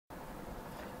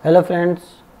Hello friends,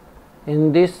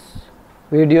 in this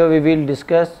video we will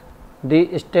discuss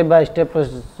the step-by-step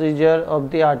procedure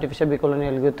of the artificial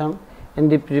Biccolonial algorithm. In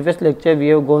the previous lecture we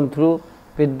have gone through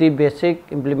with the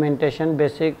basic implementation,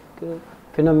 basic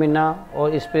phenomena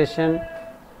or expression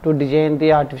to design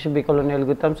the artificial Biccolonial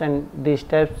algorithms and the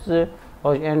steps and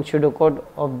pseudocode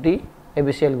of the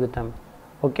ABC algorithm.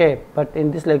 Okay, but in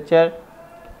this lecture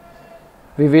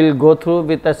we will go through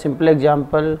with a simple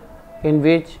example in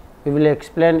which we will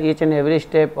explain each and every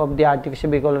step of the artificial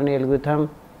Biccolonial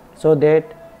algorithm so that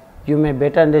you may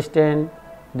better understand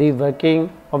the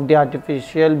working of the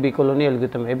artificial Biccolonial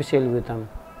algorithm, ABC algorithm.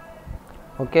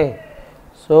 Okay,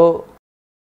 so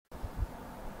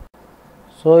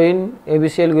in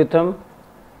ABC algorithm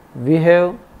we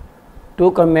have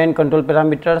two main control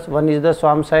parameters. One is the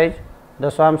swarm size. The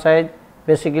swarm size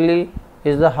basically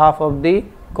is the half of the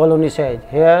colony size.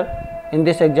 Here in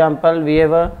this example we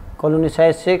have a colony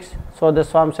size 6, so the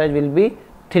swarm size will be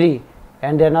 3,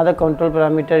 and another control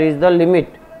parameter is the limit.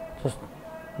 So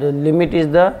the limit is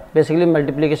the basically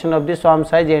multiplication of the swarm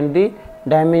size and the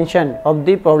dimension of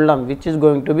the problem which is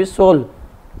going to be solved.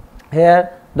 Here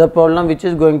the problem which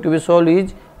is going to be solved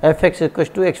is fx equals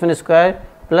to x1 square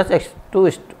plus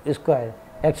x2 square,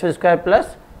 x1 square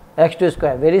plus x2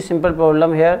 square. Very simple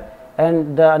problem here,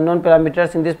 and the unknown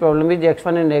parameters in this problem is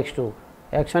x1 and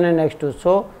x2,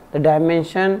 so the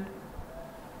dimension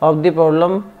of the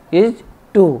problem is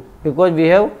 2 because we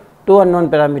have two unknown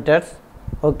parameters.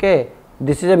 Okay,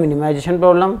 this is a minimization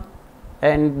problem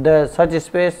and the search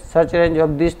range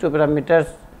of these two parameters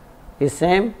is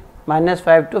same,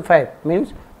 -5 to 5,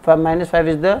 means -5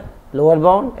 is the lower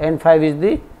bound and 5 is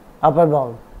the upper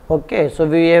bound. Okay, so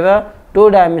we have a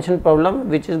two-dimensional problem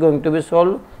which is going to be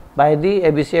solved by the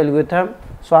ABC algorithm.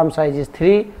 Swarm size is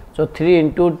 3, so 3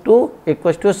 into 2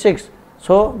 equals to 6.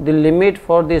 So the limit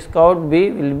for the scout B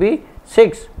will be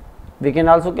 6. We can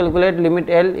also calculate limit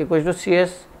L equals to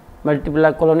CS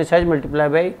multiply colony size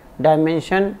multiplied by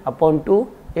dimension upon 2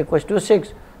 equals to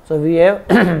 6. So we have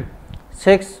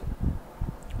 6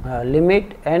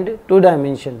 limit and 2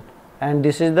 dimension, and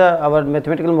this is the our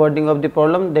mathematical modeling of the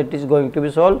problem that is going to be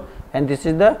solved, and this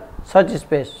is the search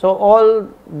space. So all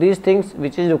these things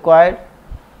which is required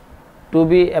to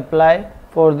be applied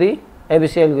for the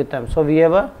ABC algorithm. So we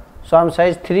have a swarm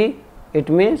size 3, it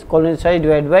means colony size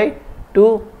divided by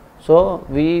 2. So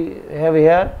we have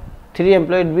here 3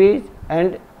 employed bees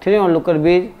and 3 onlooker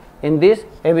bees in this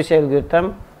ABC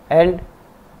algorithm, and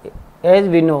as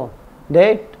we know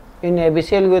that in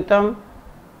ABC algorithm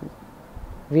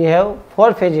we have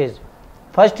 4 phases.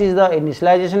 First is the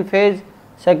initialization phase,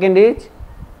 second is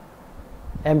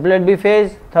employed bee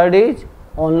phase, third is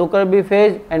onlooker bee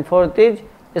phase, and fourth is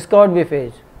scout bee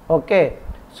phase. Okay,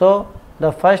 so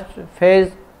the first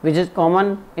phase which is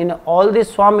common in all the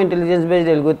swarm intelligence based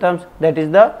algorithms, that is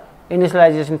the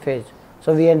initialization phase.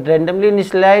 So we randomly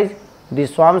initialize the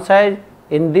swarm size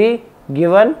in the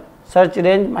given search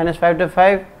range -5 to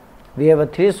 5. We have a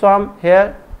 3 swarm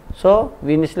here, so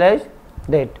we initialize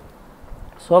that.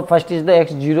 So first is the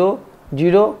x0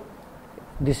 0,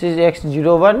 this is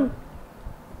x01,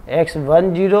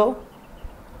 x10,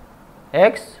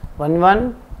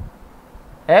 x11,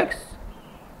 x20,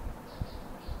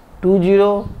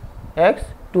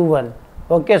 x21.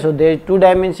 Okay, so there is 2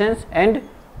 dimensions and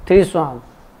 3 swarm.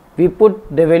 We put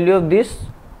the value of these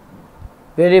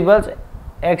variables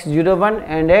x01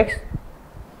 and x00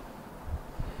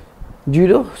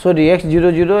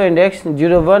 and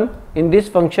x01 in this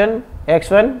function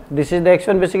x1. This is the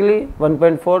x1 basically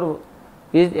 1.4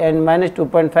 is and minus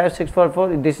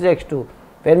 2.5644, this is x2.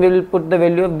 When we will put the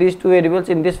value of these two variables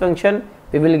in this function,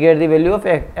 we will get the value of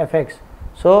fx.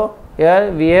 So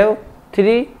here we have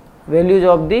 3 values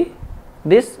of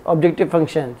this objective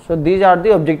function. So these are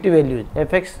the objective values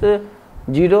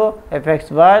fx0,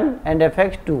 fx1 and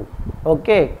fx2.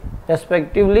 Okay,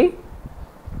 respectively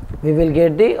we will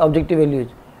get the objective values,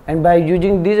 and by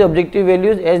using these objective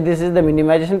values, as this is the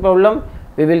minimization problem,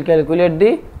 we will calculate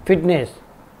the fitness.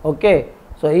 Okay,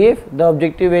 so if the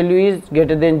objective value is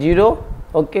greater than 0,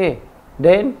 okay,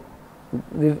 then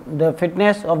the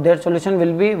fitness of that solution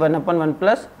will be 1 upon 1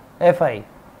 plus fi.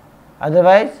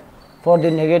 Otherwise, for the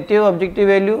negative objective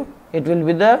value, it will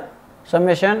be the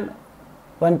summation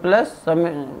 1 plus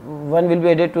 1 will be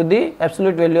added to the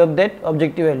absolute value of that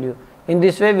objective value. In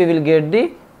this way we will get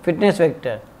the fitness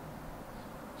vector.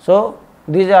 So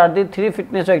these are the 3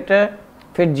 fitness vector: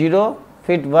 fit 0,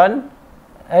 fit 1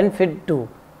 and fit 2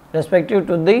 respective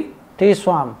to the 3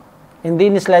 swarm. In the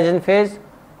initialization phase,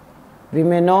 we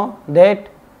may know that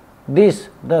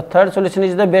the third solution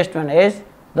is the best one, as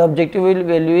the objective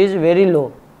value is very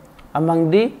low among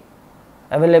the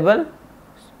available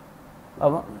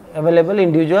available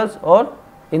individuals or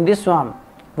in this swarm.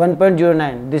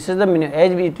 1.09. This is the minimum,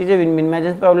 as it is a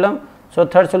minimization problem. So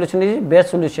third solution is best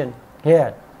solution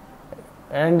here.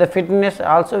 And the fitness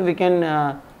also we can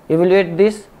evaluate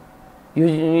this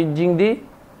using the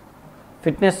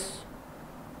fitness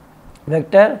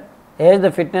vector, as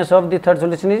the fitness of the third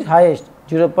solution is highest,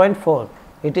 0.4.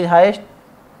 It is highest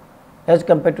as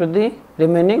compared to the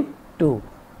remaining two.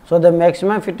 So the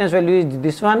maximum fitness value is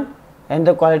this one, and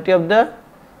the quality of the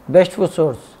best food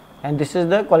source, and this is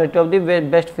the quality of the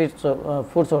best food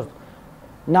source.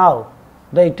 Now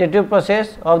the iterative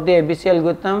process of the ABC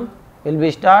algorithm will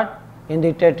be start. In the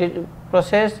iterative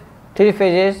process, three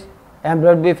phases,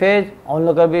 Ambrose B phase,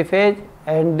 onlooker B phase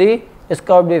and the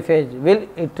Scout B phase will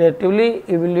iteratively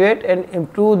evaluate and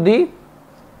improve the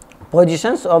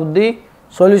positions of the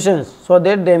solutions, so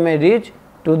that they may reach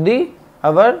to the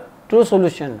our true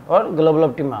solution or global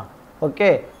optima.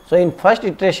 Okay. So in first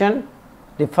iteration,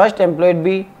 the first employed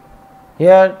be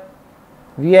here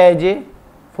Vij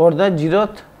for the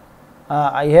zeroth,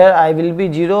 here I will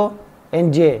be 0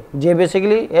 and j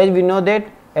basically, as we know that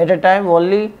at a time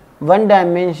only one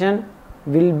dimension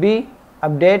will be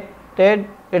updated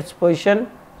its position.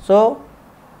 So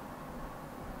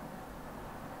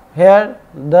here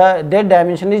that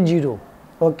dimension is 0.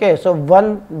 Okay. So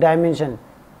one dimension,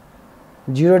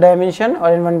 0 dimension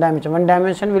or in one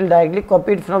dimension will directly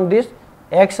copied from this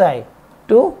xi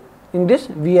to in this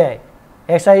vi.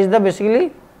 Xi is the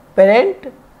basically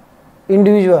parent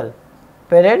individual,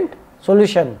 parent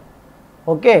solution.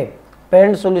 Okay.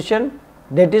 Parent solution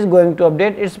that is going to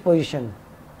update its position,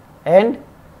 and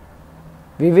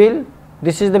we will,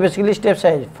 this is the basically step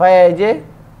size phi ij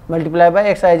multiplied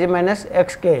by xij minus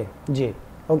xk j.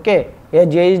 Okay. Here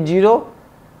j is 0,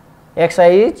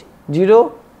 xi is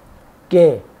 0,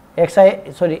 k I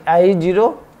is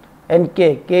 0 and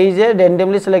k is a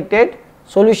randomly selected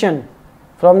solution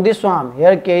from the swarm.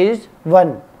 Here k is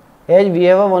 1, as we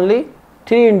have only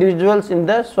 3 individuals in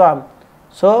the swarm.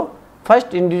 So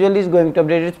first individual is going to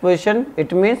update its position,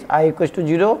 it means I equals to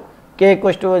 0, k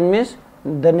equals to 1 means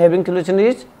the neighboring solution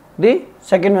is the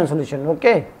second one solution.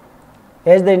 Okay.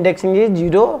 As the indexing is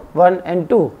 0, 1 and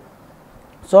 2.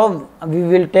 So we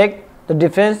will take the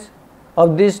difference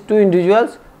of these two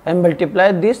individuals and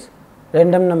multiply this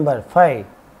random number phi,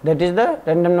 that is the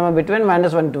random number between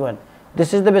 -1 to 1.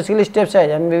 This is the basically step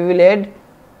size, and we will add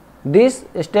this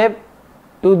step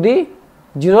to the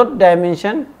 0th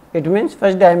dimension, it means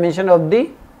first dimension of the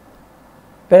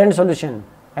parent solution,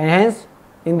 and hence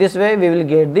in this way we will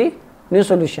get the new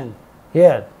solution.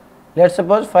 Here let us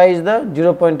suppose phi is the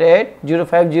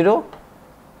 0.8050.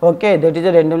 Okay, that is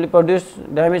a randomly produced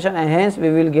dimension, and hence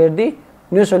we will get the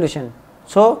new solution.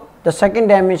 So the second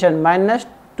dimension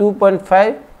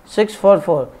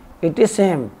 -2.5644, it is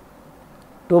same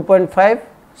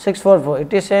 2.5644,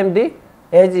 it is same the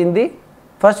as in the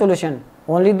first solution,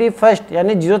 only the first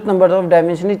yani 0th number of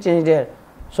dimension is changed here.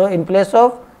 So in place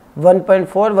of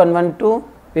 1.4112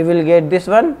 we will get this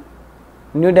one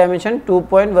new dimension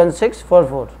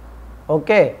 2.1644.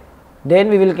 Okay. Then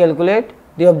we will calculate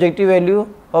the objective value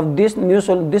of this new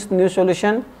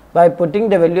solution by putting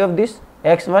the value of this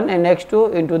x1 and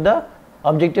x2 into the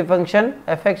objective function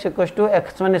fx equals to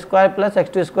x1 square plus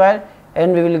x2 square,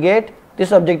 and we will get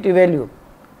this objective value,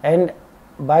 and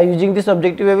by using this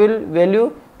objective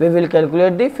value we will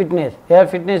calculate the fitness. Here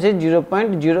fitness is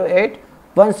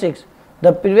 0.0816.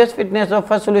 The previous fitness of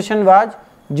first solution was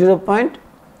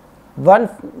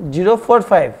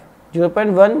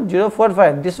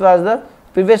 0.1045. This was the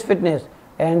previous fitness,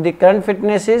 and the current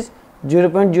fitness is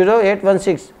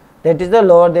 0.0816, that is the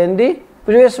lower than the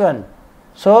previous one.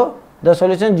 So the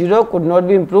solution 0 could not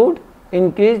be improved,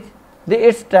 increase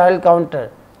its trial counter.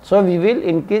 So we will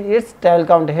increase its trial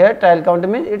counter. Here trial counter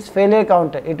means its failure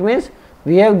counter, it means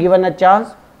we have given a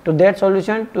chance to that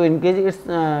solution to increase its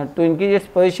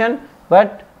position,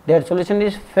 but that solution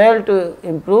is failed to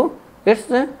improve its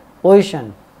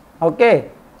position.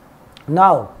 Okay.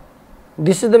 Now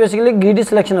this is the basically greedy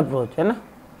selection approach,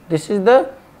 this is the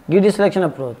greedy selection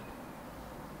approach.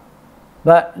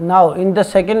 But now in the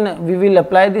second we will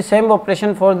apply the same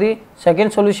operation for the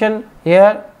second solution.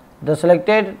 Here the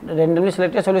randomly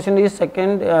selected solution is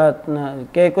second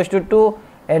k equals to 2,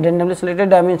 and randomly selected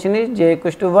dimension is j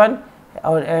equals to 1,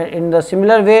 or in the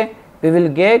similar way we will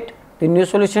get the new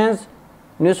solution,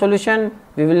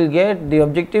 we will get the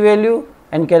objective value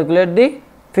and calculate the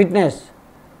fitness.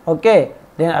 Okay.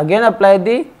 Then again apply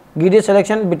the greedy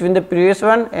selection between the previous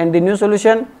one and the new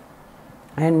solution,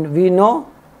 and we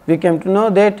came to know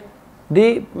that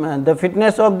the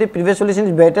fitness of the previous solution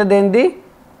is better than the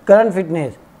current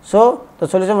fitness. So the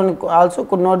solution also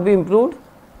could not be improved,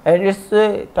 and its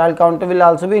trial counter will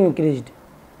also be increased.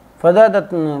 Further,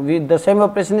 the same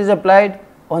operation is applied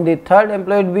on the third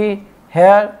employed B.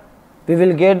 Here we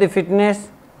will get the fitness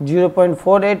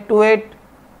 0.4828.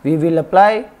 We will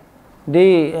apply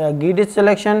the grid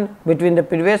selection between the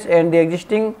previous and the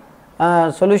existing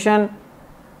solution.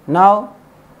 Now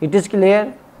it is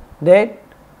clear that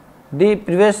the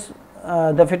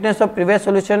fitness of previous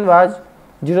solution was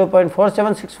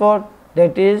 0.4764,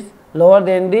 that is lower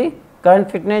than the current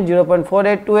fitness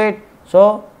 0.4828.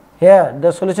 So here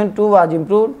the solution 2 was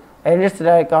improved and its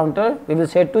trial counter we will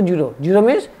set to 0. 0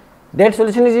 means that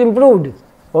solution is improved,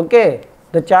 okay,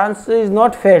 the chance is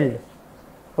not failed,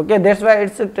 okay, that is why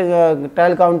its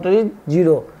trial counter is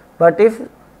 0. But if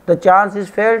the chance is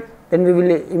failed, then we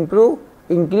will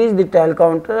increase the trial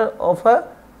counter of a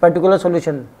particular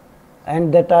solution,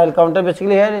 and the trial counter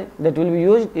basically here that will be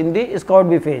used in the Scout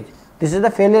B phase. This is the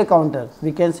failure counter,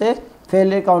 we can say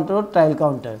failure counter or trial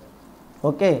counter,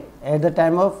 okay. At the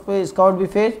time of Scout B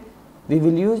phase, we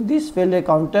will use this failure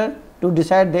counter to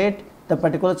decide that the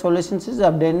particular solution is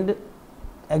obtained,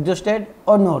 exhausted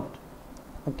or not,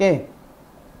 okay.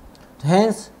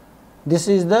 Hence this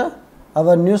is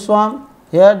our new swarm.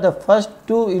 Here the first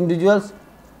two individuals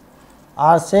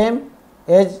are same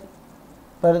as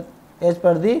per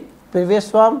the previous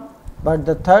swarm, but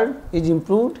the third is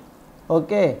improved,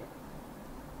 okay.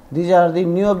 These are the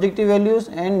new objective values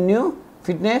and new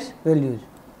fitness values.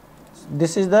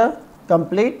 This is the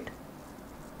complete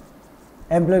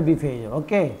employed B phase,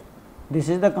 okay. This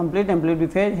is the complete employed B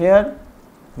phase. Here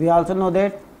we also know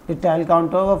that the trial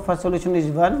counter of first solution is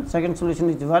 1, second solution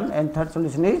is 1 and third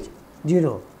solution is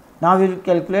 0. Now we will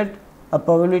calculate a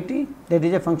probability, that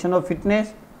is a function of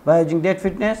fitness. By using that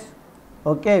fitness,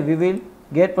 okay, we will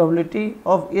get probability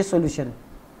of each solution.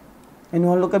 In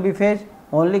onlookup B phase,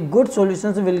 only good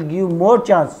solutions will give more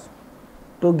chance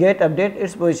to update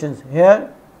its positions. Here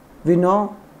we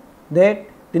know that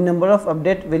the number of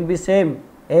update will be same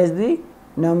as the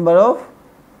number of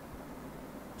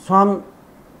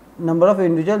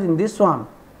individuals in this swarm.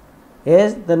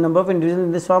 As the number of individuals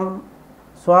in this swarm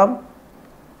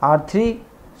are 3,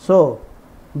 so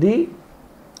the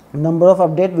number of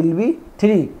update will be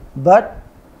 3, but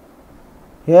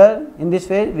here in this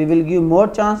phase we will give more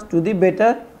chance to the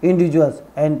better individuals,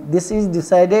 and this is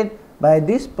decided by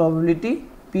this probability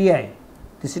Pi.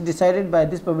 This is decided by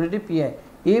this probability Pi.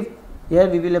 If here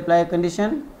we will apply a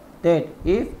condition that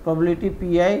if probability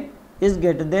Pi is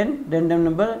greater than random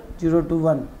number 0 to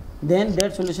 1, then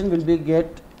that solution will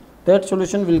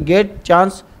get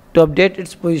chance to update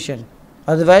its position.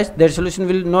 Otherwise, that solution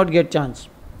will not get chance,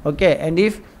 okay. And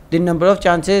if the number of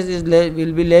chances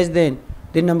will be less than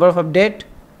the number of update,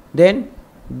 then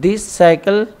this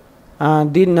cycle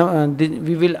we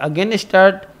will again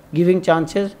start giving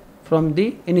chances from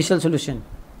the initial solution.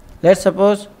 Let us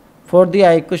suppose for the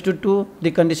I equals to 2,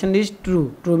 the condition is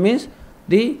true. True means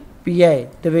the Pi,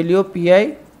 the value of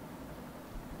Pi,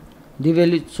 the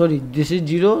value, sorry, this is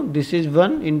 0, this is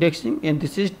 1 indexing and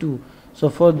this is 2. So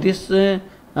for this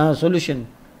solution,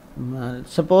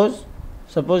 suppose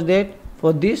that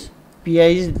for this Pi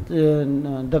is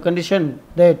the condition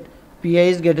that Pi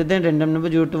is greater than random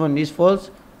number 0 to 1 is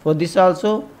false. For this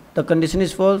also the condition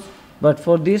is false, but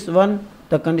for this one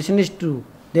the condition is true.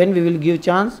 Then we will give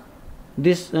chance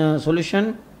this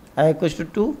solution I equals to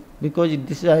 2, because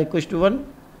this is I equals to 1,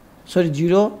 sorry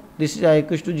 0, this is I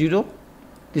equals to 0,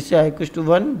 this is I equals to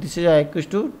 1, this is I equals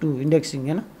to 2 indexing,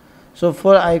 you know. So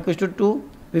for I equals to 2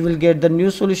 we will get the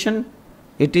new solution.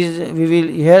 It is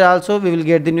here also we will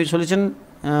get the new solution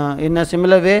in a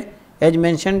similar way as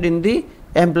mentioned in the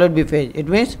employed B phase. It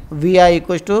means Vi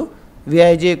equals to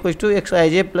Vij equals to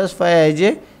Xij plus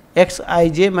 5ij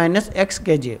Xij minus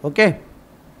Xkj, okay.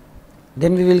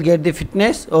 Then we will get the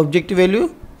fitness, objective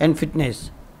value and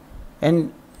fitness,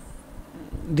 and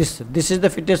this is the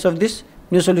fitness of this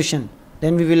new solution.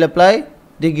 Then we will apply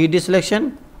the GD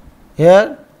selection.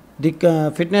 Here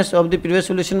the fitness of the previous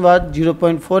solution was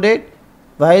 0.48,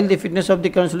 while the fitness of the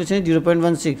current solution is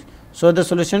 0.16. So the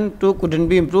solution 2 couldn't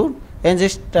be improved and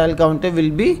this trial counter will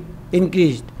be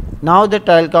increased. Now the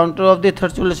trial counter of the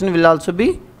third solution will also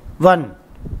be 1,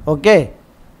 okay.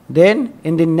 Then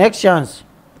in the next chance,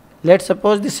 let's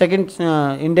suppose the second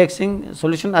indexing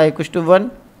solution I equals to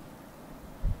 1,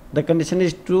 the condition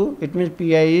is true, it means Pi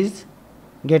is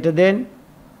greater than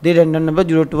the random number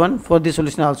 0 to 1 for this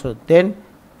solution also. Then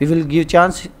we will give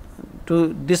chance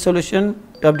to this solution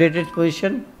to update its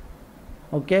position,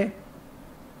 okay.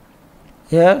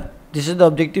 Here this is the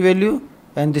objective value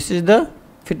and this is the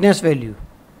fitness value.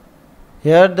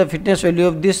 Here the fitness value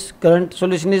of this current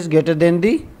solution is greater than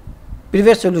the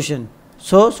previous solution,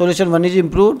 so solution 1 is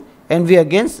improved and we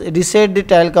again reset the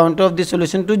tile counter of the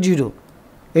solution to 0.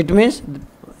 It means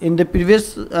in the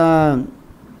previous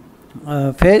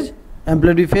phase,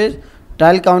 employed phase,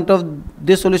 tile count of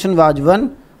this solution was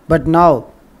 1, but now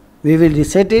we will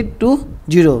reset it to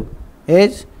 0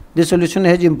 as the solution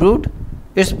has improved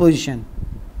its position.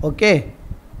 Okay,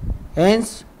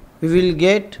 hence we will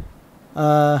get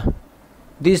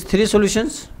these 3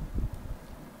 solutions.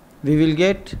 We will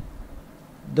get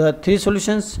the 3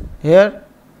 solutions here.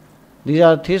 These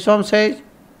are 3 swarm size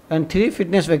and 3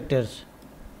 fitness vectors.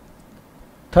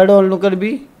 Third onlooker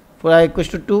B for I equals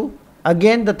to 2.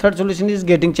 Again the third solution is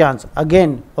getting chance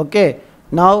again. Okay,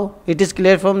 now it is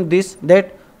clear from this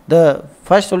that the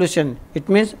first solution, it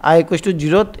means I equals to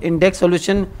 0th index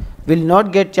solution, will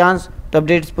not get chance to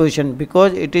update its position,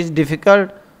 because it is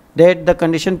difficult that the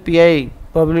condition pi,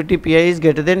 probability pi is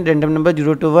greater than random number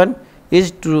 0 to 1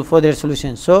 is true for their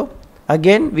solution. So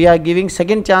again we are giving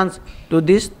second chance to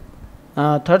this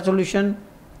third solution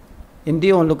in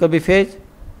the onlooker B phase,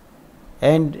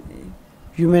 and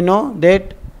you may know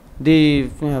that the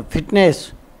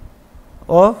fitness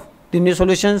of the new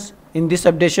solutions in this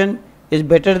updation is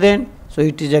better than, so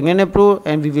it is again approved,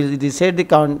 and we will reset the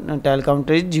tile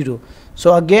counter is 0.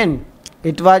 So again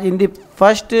it was in the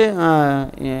first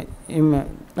updation,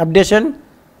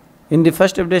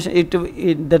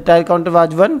 the tile counter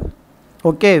was 1.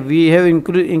 Okay, we have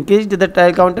increased the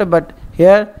tile counter, but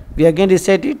here we again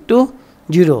reset it to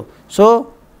 0.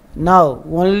 So now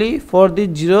only for the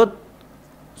 0th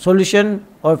solution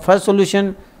or first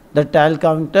solution the tile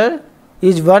counter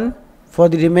is 1, for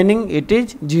the remaining it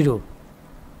is 0.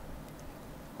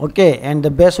 Okay, and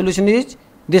the best solution is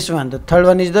this one. The third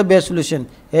one is the best solution,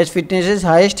 as fitness is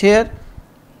highest here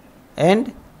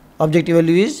and objective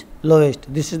value is lowest.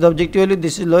 This is the objective value,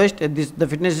 this is lowest, and this the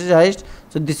fitness is highest.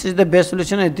 So this is the best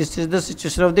solution, and this is the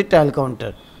situation of the tile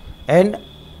counter. And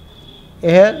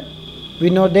here we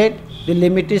know that the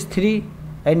limit is 3,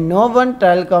 and no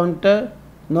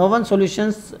one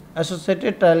solutions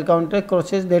associated tile counter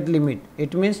crosses that limit.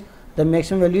 It means the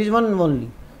maximum value is 1 only.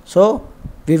 So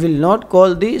we will not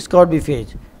call the Scott B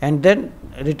phase, and then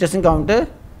retracing counter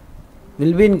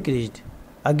will be increased.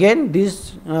 Again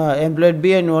this employed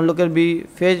B and onlooker B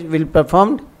phase will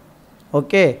performed.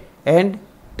 Okay, and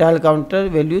tile counter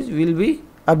values will be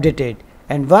updated,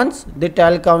 and once the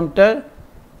tile counter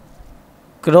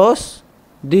cross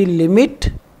the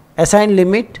limit, assigned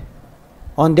limit,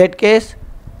 on that case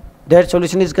that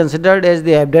solution is considered as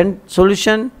the abundant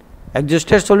solution,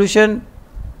 exhausted solution,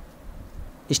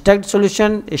 stacked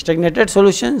solution, stagnated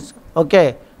solutions.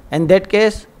 Okay, in that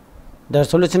case the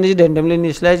solution is randomly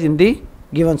initialized in the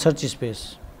given search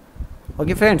space.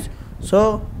 Okay friends,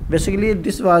 so basically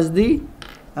this was the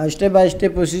step by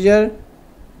step procedure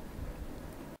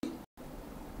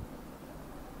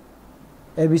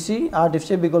ABC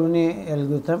artificial bee colony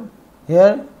algorithm.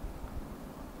 Here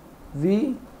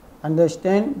we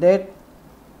understand that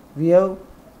we have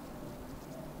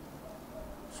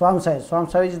swarm size. Swarm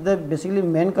size is the basically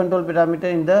main control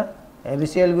parameter in the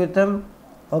ABC algorithm.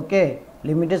 Okay,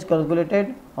 limit is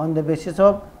calculated on the basis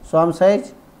of swarm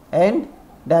size and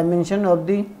dimension of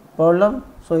the problem.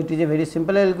 So it is a very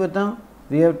simple algorithm.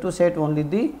 We have to set only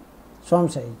the swarm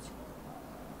size.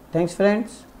 Thanks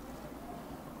friends.